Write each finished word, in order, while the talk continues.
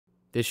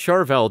This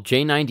Charvel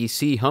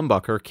J90C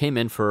humbucker came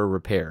in for a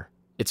repair.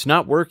 It's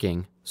not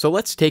working, so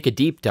let's take a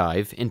deep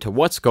dive into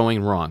what's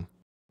going wrong.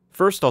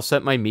 First, I'll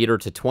set my meter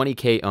to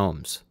 20k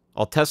ohms.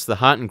 I'll test the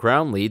hot and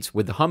ground leads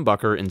with the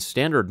humbucker in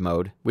standard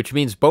mode, which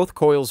means both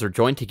coils are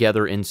joined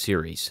together in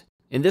series.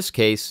 In this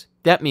case,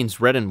 that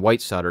means red and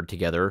white soldered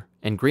together,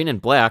 and green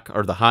and black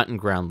are the hot and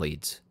ground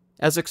leads.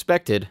 As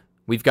expected,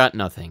 we've got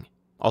nothing.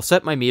 I'll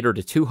set my meter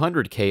to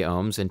 200k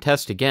ohms and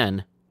test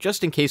again,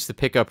 just in case the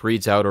pickup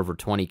reads out over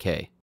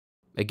 20k.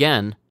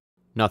 Again,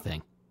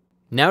 nothing.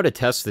 Now to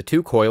test the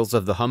two coils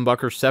of the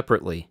humbucker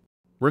separately.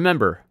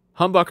 Remember,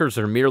 humbuckers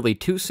are merely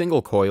two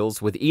single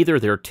coils with either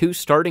their two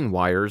starting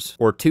wires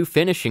or two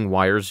finishing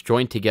wires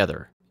joined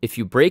together. If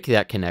you break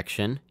that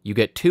connection, you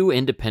get two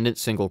independent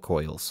single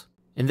coils.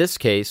 In this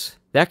case,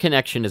 that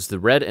connection is the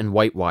red and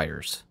white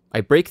wires.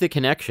 I break the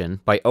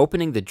connection by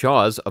opening the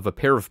jaws of a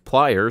pair of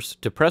pliers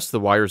to press the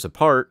wires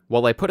apart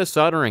while I put a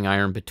soldering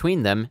iron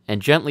between them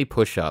and gently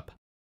push up.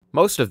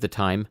 Most of the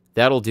time,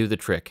 that'll do the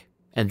trick.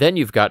 And then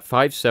you've got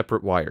 5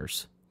 separate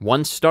wires.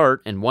 One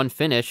start and one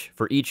finish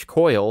for each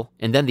coil,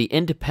 and then the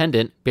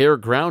independent bare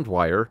ground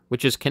wire,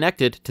 which is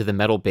connected to the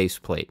metal base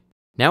plate.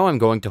 Now I'm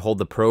going to hold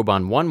the probe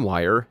on one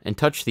wire and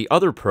touch the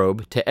other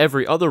probe to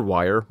every other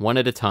wire one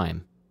at a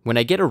time. When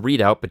I get a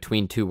readout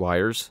between two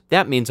wires,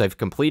 that means I've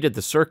completed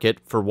the circuit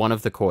for one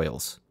of the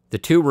coils. The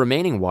two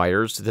remaining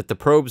wires that the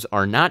probes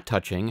are not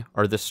touching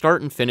are the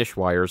start and finish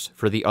wires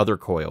for the other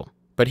coil.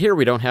 But here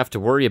we don't have to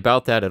worry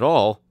about that at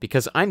all,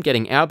 because I'm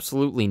getting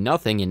absolutely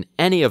nothing in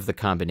any of the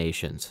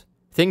combinations.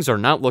 Things are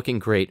not looking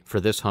great for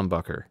this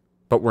humbucker.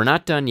 But we're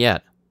not done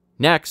yet.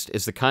 Next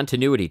is the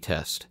continuity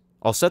test.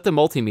 I'll set the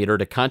multimeter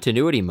to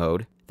continuity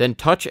mode, then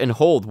touch and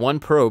hold one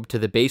probe to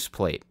the base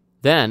plate.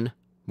 Then,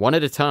 one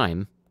at a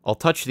time, I'll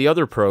touch the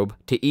other probe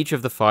to each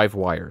of the 5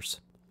 wires.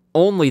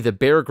 Only the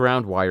bare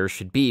ground wires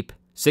should beep,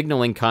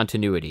 signaling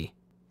continuity.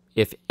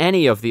 If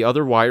any of the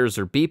other wires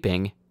are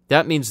beeping,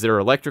 that means they're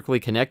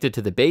electrically connected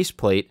to the base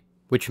plate,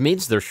 which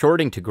means they're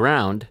shorting to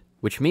ground,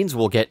 which means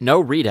we'll get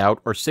no readout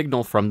or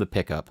signal from the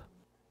pickup.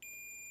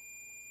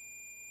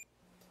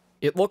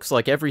 It looks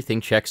like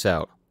everything checks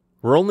out.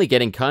 We're only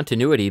getting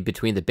continuity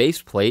between the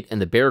base plate and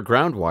the bare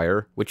ground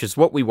wire, which is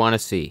what we want to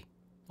see.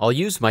 I'll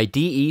use my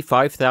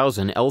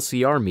DE5000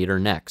 LCR meter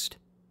next.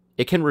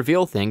 It can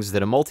reveal things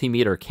that a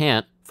multimeter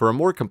can't for a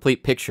more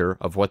complete picture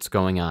of what's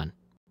going on.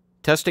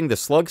 Testing the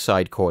slug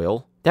side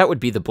coil, that would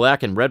be the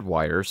black and red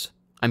wires,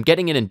 I'm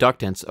getting an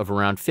inductance of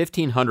around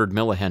 1500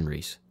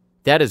 millihenries.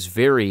 That is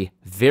very,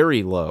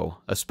 very low,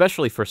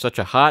 especially for such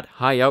a hot,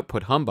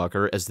 high-output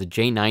humbucker as the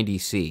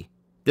J90C.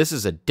 This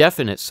is a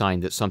definite sign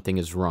that something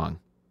is wrong.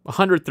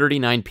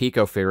 139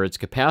 picofarads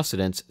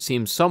capacitance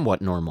seems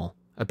somewhat normal.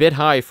 A bit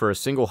high for a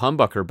single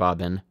humbucker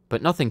bobbin,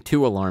 but nothing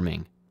too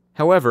alarming.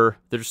 However,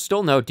 there's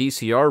still no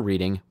DCR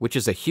reading, which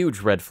is a huge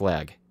red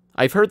flag.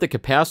 I've heard the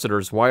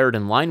capacitors wired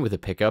in line with a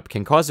pickup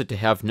can cause it to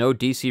have no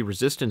DC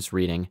resistance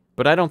reading,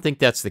 but I don't think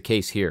that's the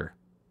case here.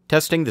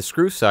 Testing the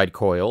screw side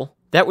coil,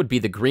 that would be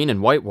the green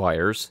and white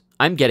wires,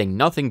 I'm getting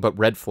nothing but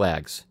red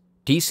flags.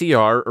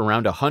 DCR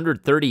around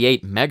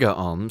 138 mega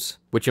ohms,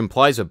 which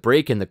implies a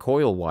break in the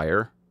coil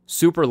wire,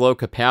 super low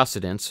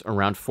capacitance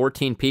around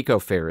 14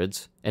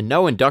 picofarads, and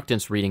no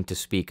inductance reading to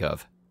speak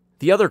of.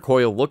 The other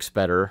coil looks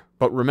better,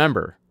 but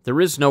remember, there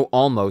is no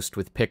almost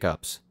with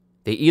pickups.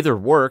 They either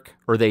work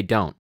or they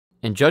don't.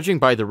 And judging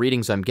by the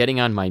readings I'm getting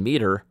on my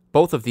meter,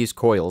 both of these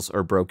coils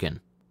are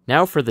broken.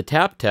 Now for the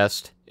tap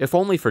test, if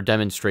only for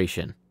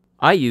demonstration.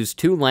 I use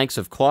 2 lengths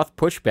of cloth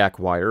pushback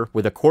wire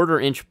with a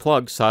 1/4 inch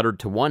plug soldered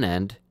to one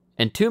end,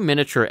 and 2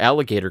 miniature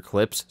alligator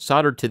clips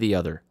soldered to the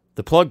other.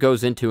 The plug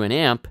goes into an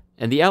amp,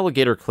 and the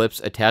alligator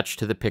clips attach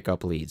to the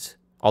pickup leads.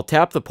 I'll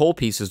tap the pole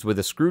pieces with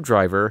a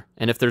screwdriver,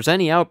 and if there's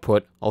any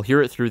output, I'll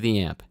hear it through the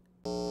amp.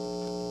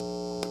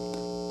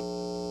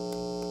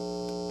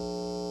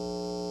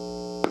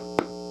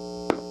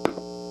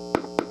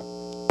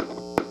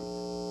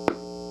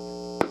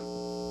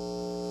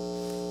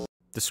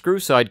 The screw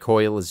side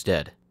coil is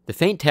dead. The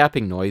faint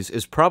tapping noise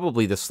is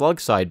probably the slug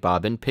side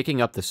bobbin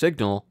picking up the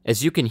signal,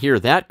 as you can hear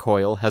that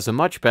coil has a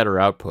much better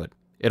output.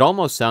 It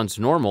almost sounds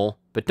normal,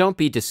 but don't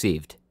be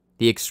deceived.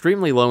 The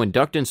extremely low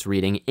inductance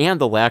reading and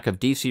the lack of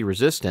DC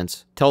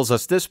resistance tells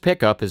us this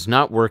pickup is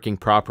not working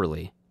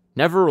properly.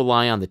 Never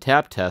rely on the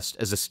tap test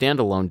as a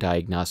standalone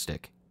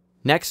diagnostic.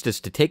 Next is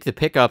to take the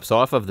pickups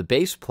off of the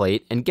base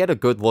plate and get a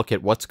good look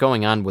at what's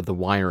going on with the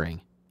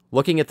wiring.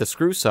 Looking at the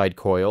screw side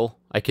coil,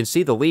 I can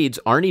see the leads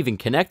aren't even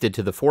connected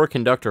to the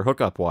 4-conductor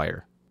hookup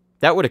wire.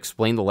 That would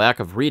explain the lack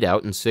of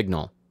readout and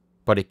signal.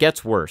 But it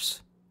gets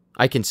worse.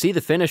 I can see the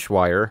finish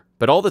wire,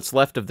 but all that's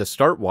left of the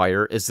start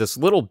wire is this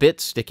little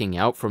bit sticking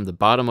out from the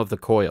bottom of the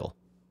coil.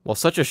 While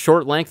such a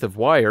short length of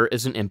wire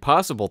isn't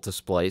impossible to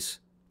splice,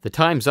 the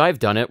times I've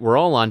done it were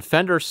all on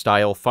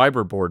Fender-style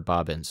fiberboard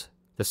bobbins.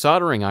 The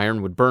soldering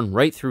iron would burn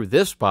right through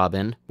this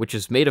bobbin, which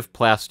is made of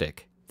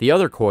plastic. The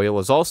other coil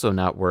is also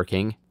not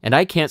working, and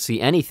I can't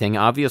see anything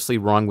obviously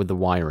wrong with the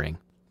wiring.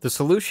 The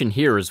solution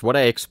here is what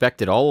I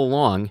expected all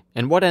along,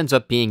 and what ends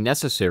up being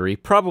necessary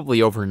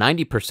probably over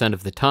 90%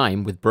 of the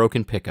time with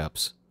broken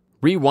pickups: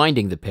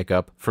 rewinding the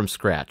pickup from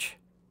scratch.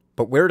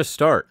 But where to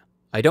start?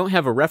 I don't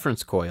have a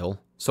reference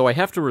coil, so I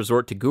have to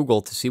resort to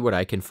Google to see what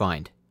I can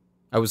find.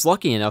 I was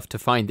lucky enough to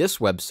find this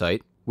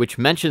website, which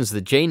mentions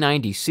the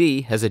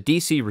J90C has a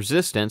DC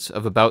resistance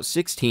of about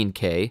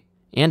 16K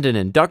and an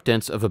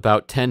inductance of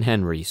about 10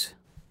 henries.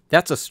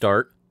 That's a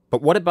start,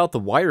 but what about the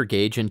wire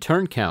gauge and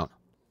turn count?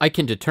 I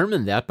can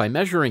determine that by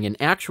measuring an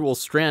actual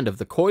strand of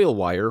the coil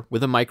wire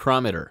with a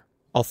micrometer.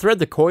 I'll thread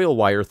the coil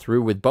wire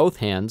through with both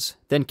hands,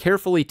 then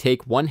carefully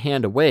take one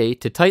hand away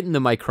to tighten the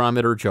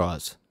micrometer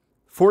jaws.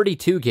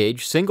 42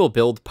 gauge single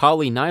build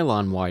poly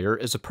nylon wire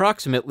is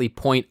approximately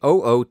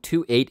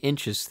 0.0028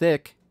 inches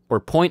thick, or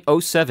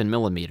 0.07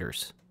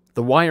 millimeters.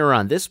 The wire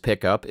on this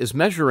pickup is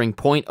measuring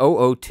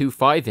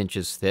 0.0025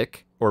 inches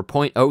thick, or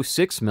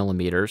 0.06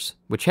 millimeters,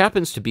 which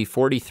happens to be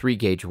 43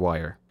 gauge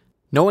wire.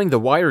 Knowing the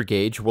wire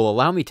gauge will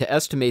allow me to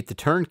estimate the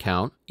turn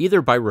count either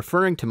by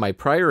referring to my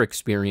prior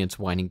experience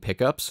winding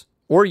pickups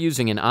or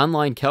using an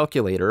online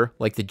calculator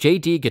like the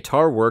JD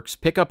Guitar Works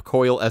Pickup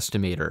Coil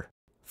Estimator.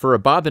 For a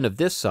bobbin of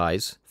this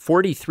size,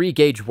 43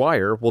 gauge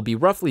wire will be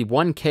roughly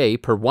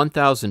 1K per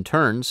 1,000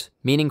 turns,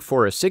 meaning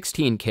for a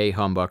 16K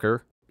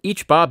humbucker,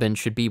 each bobbin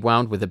should be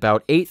wound with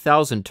about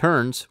 8,000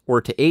 turns or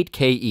to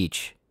 8K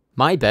each.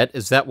 My bet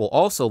is that will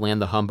also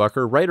land the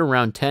humbucker right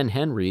around 10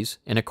 henries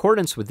in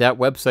accordance with that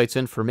website's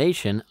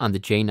information on the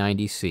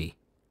J90C.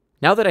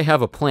 Now that I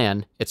have a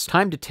plan, it's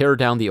time to tear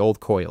down the old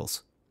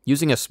coils.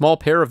 Using a small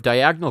pair of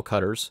diagonal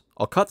cutters,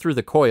 I'll cut through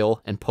the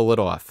coil and pull it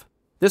off.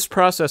 This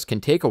process can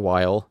take a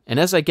while, and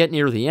as I get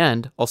near the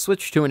end, I'll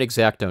switch to an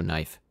X-Acto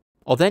knife.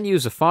 I'll then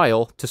use a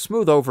file to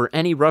smooth over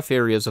any rough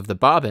areas of the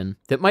bobbin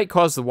that might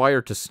cause the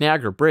wire to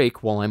snag or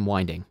break while I'm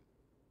winding.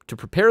 To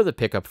prepare the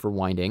pickup for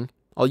winding,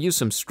 I'll use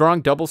some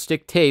strong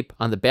double-stick tape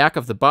on the back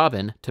of the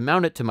bobbin to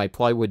mount it to my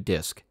plywood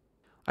disc.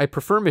 I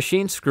prefer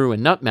machine screw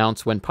and nut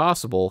mounts when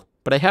possible,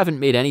 but I haven't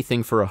made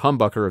anything for a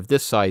humbucker of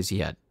this size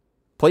yet.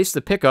 Place the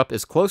pickup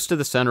as close to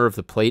the center of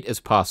the plate as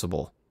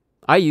possible.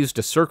 I used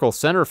a circle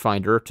center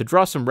finder to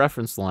draw some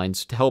reference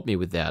lines to help me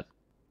with that.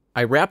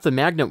 I wrap the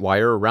magnet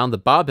wire around the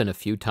bobbin a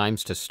few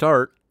times to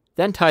start,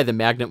 then tie the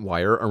magnet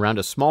wire around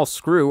a small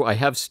screw I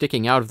have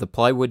sticking out of the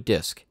plywood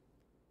disc.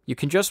 You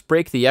can just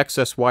break the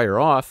excess wire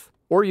off,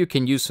 or you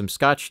can use some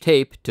Scotch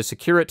tape to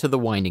secure it to the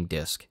winding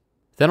disc.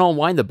 Then I'll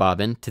wind the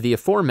bobbin to the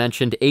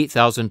aforementioned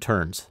 8,000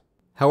 turns.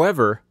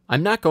 However,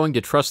 I'm not going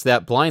to trust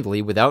that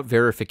blindly without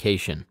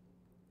verification.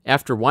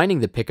 After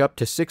winding the pickup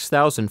to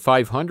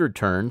 6,500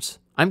 turns,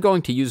 I'm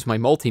going to use my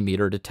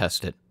multimeter to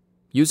test it.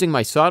 Using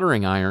my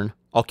soldering iron,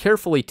 I'll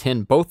carefully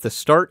tin both the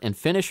start and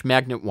finish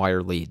magnet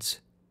wire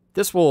leads.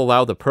 This will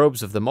allow the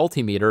probes of the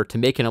multimeter to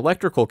make an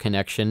electrical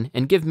connection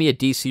and give me a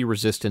DC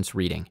resistance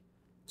reading.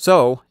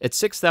 So, at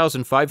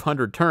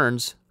 6,500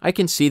 turns, I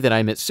can see that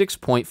I'm at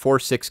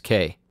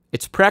 6.46K.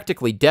 It's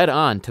practically dead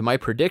on to my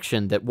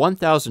prediction that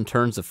 1,000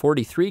 turns of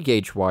 43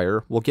 gauge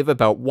wire will give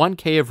about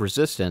 1K of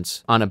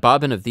resistance on a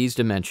bobbin of these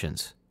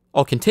dimensions.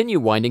 I'll continue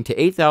winding to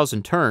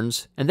 8,000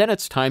 turns, and then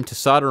it's time to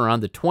solder on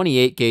the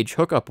 28 gauge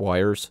hookup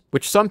wires,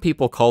 which some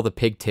people call the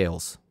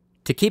pigtails.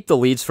 To keep the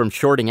leads from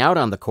shorting out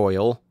on the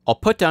coil, I'll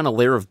put down a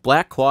layer of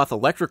black cloth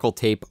electrical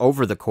tape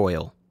over the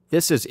coil.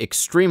 This is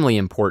extremely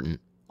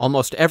important.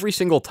 Almost every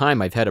single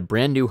time I've had a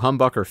brand new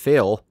humbucker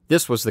fail,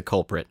 this was the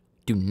culprit.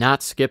 Do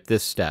not skip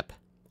this step.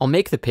 I'll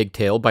make the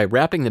pigtail by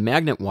wrapping the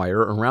magnet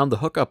wire around the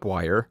hookup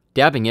wire,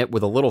 dabbing it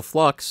with a little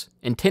flux,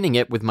 and tinning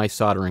it with my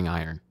soldering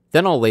iron.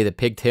 Then I'll lay the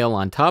pigtail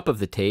on top of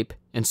the tape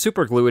and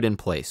superglue it in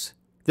place.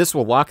 This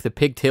will lock the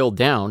pigtail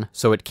down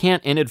so it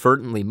can't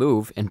inadvertently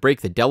move and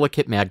break the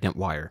delicate magnet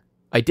wire.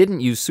 I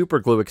didn't use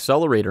superglue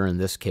accelerator in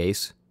this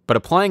case, but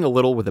applying a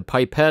little with a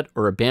pipette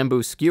or a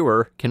bamboo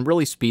skewer can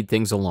really speed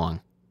things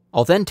along.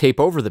 I'll then tape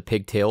over the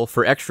pigtail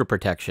for extra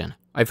protection.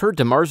 I've heard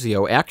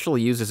DiMarzio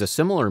actually uses a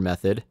similar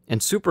method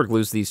and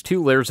superglues these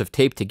two layers of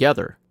tape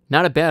together.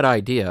 Not a bad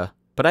idea,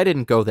 but I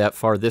didn't go that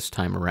far this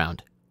time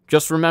around.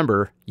 Just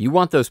remember, you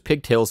want those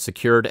pigtails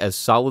secured as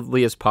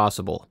solidly as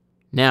possible.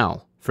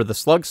 Now, for the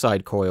slug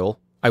side coil,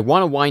 I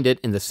want to wind it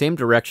in the same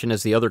direction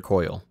as the other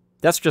coil.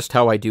 That's just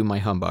how I do my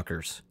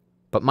humbuckers.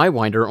 But my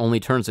winder only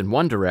turns in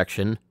one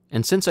direction,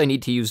 and since I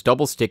need to use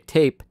double stick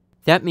tape,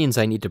 that means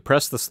I need to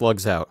press the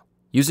slugs out.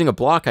 Using a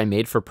block I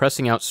made for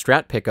pressing out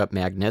Strat pickup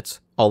magnets,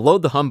 I'll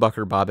load the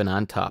humbucker bobbin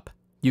on top.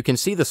 You can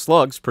see the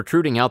slugs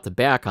protruding out the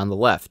back on the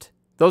left.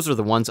 Those are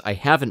the ones I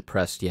haven't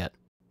pressed yet.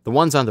 The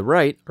ones on the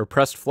right are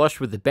pressed flush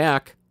with the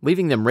back,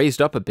 leaving them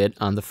raised up a bit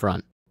on the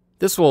front.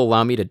 This will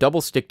allow me to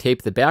double stick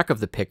tape the back of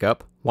the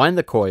pickup, wind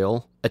the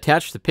coil,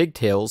 attach the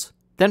pigtails,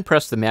 then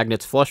press the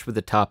magnets flush with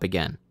the top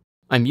again.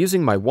 I'm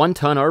using my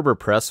 1-ton arbor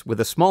press with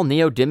a small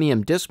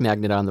neodymium disc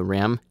magnet on the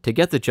ram to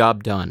get the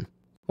job done.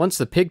 Once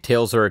the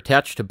pigtails are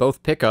attached to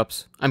both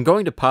pickups, I'm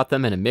going to pot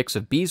them in a mix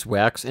of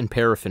beeswax and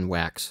paraffin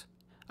wax.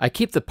 I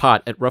keep the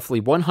pot at roughly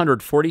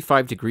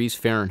 145 degrees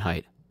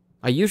Fahrenheit.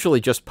 I usually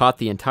just pot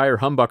the entire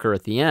humbucker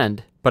at the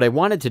end, but I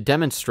wanted to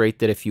demonstrate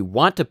that if you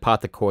want to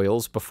pot the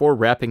coils before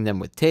wrapping them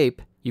with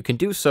tape, you can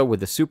do so with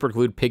the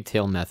superglued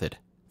pigtail method.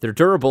 They're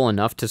durable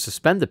enough to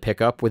suspend the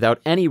pickup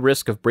without any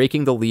risk of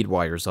breaking the lead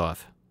wires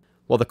off.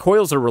 While the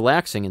coils are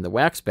relaxing in the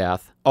wax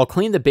bath, I'll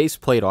clean the base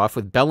plate off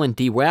with Bell &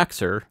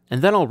 Waxer,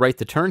 and then I'll write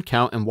the turn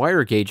count and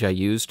wire gauge I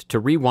used to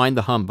rewind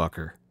the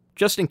humbucker,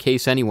 just in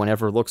case anyone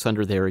ever looks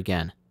under there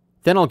again.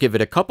 Then I'll give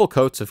it a couple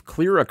coats of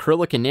clear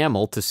acrylic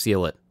enamel to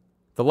seal it.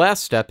 The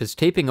last step is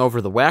taping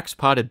over the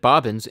wax-potted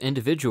bobbins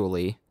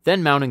individually,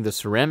 then mounting the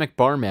ceramic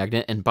bar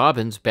magnet and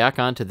bobbins back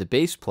onto the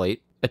base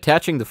plate,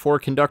 attaching the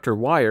 4-conductor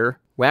wire,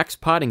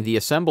 wax-potting the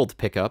assembled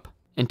pickup,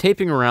 and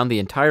taping around the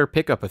entire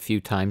pickup a few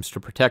times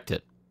to protect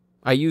it.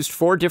 I used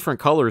 4 different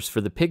colors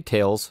for the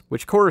pigtails,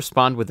 which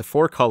correspond with the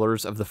 4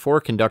 colors of the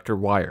 4-conductor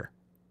wire: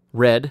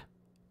 red,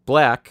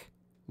 black,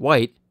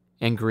 white,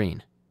 and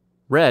green.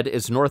 Red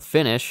is north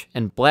finish,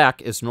 and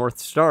black is north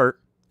start,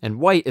 and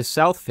white is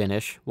south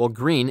finish, while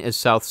green is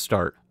south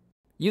start.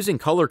 Using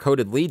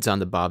color-coded leads on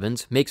the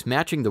bobbins makes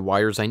matching the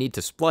wires I need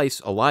to splice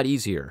a lot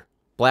easier.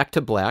 Black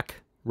to black,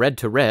 red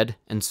to red,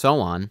 and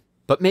so on.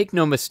 But make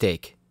no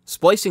mistake,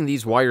 splicing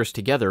these wires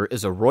together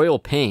is a royal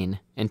pain,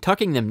 and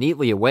tucking them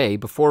neatly away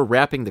before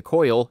wrapping the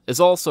coil is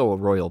also a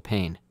royal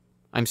pain.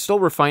 I'm still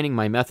refining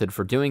my method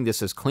for doing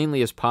this as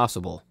cleanly as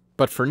possible,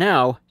 but for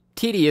now,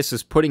 tedious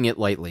is putting it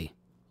lightly.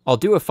 I'll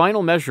do a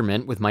final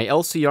measurement with my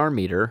LCR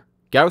meter,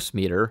 Gauss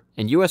meter,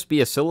 and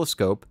USB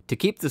oscilloscope to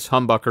keep this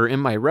humbucker in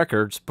my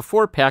records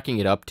before packing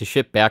it up to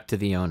ship back to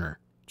the owner.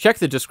 Check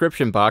the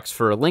description box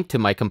for a link to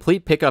my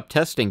complete pickup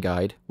testing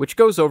guide, which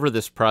goes over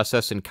this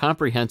process in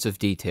comprehensive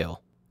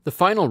detail. The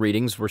final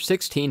readings were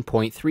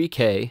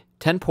 16.3K,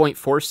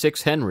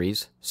 10.46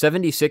 Henrys,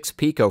 76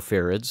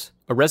 picofarads,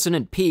 a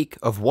resonant peak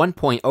of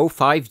 1.05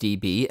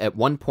 dB at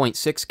 1.6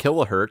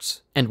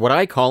 kHz, and what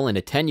I call an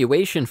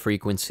attenuation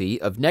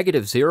frequency of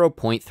negative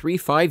 0.35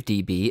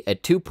 dB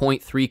at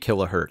 2.3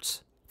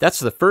 kHz. That's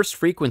the first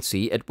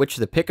frequency at which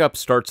the pickup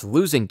starts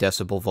losing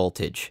decibel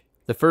voltage,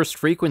 the first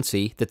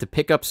frequency that the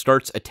pickup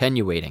starts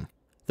attenuating.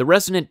 The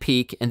resonant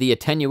peak and the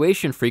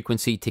attenuation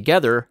frequency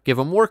together give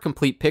a more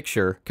complete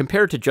picture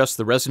compared to just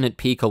the resonant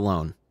peak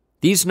alone.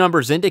 These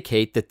numbers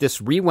indicate that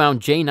this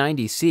rewound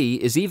J90C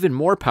is even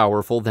more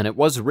powerful than it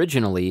was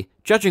originally,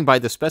 judging by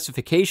the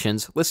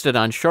specifications listed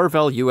on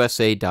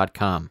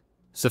charvelusa.com.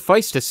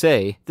 Suffice to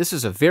say, this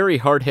is a very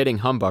hard-hitting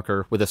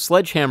humbucker with a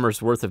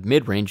sledgehammer's worth of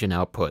mid-range and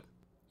output.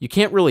 You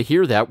can't really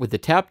hear that with the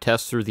tap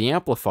test through the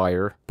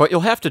amplifier, but you'll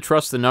have to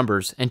trust the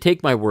numbers and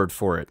take my word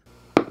for it.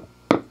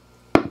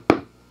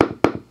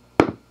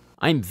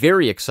 I'm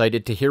very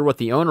excited to hear what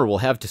the owner will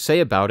have to say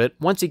about it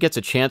once he gets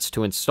a chance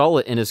to install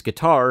it in his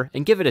guitar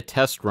and give it a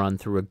test run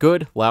through a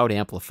good, loud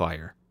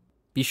amplifier.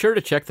 Be sure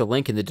to check the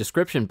link in the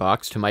description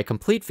box to my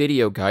complete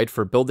video guide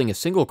for building a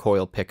single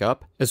coil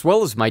pickup, as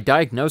well as my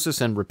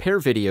diagnosis and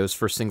repair videos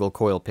for single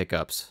coil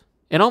pickups.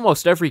 In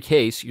almost every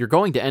case, you're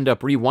going to end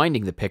up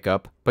rewinding the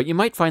pickup, but you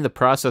might find the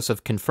process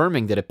of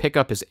confirming that a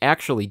pickup is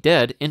actually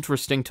dead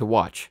interesting to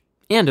watch.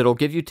 And it'll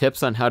give you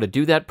tips on how to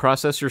do that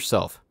process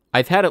yourself.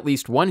 I've had at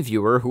least one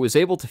viewer who was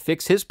able to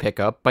fix his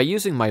pickup by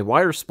using my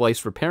wire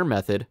splice repair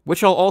method,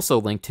 which I'll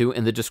also link to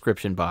in the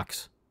description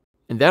box.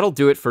 And that'll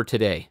do it for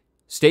today.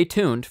 Stay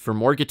tuned for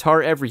more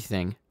guitar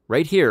everything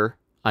right here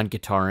on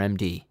Guitar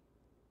MD.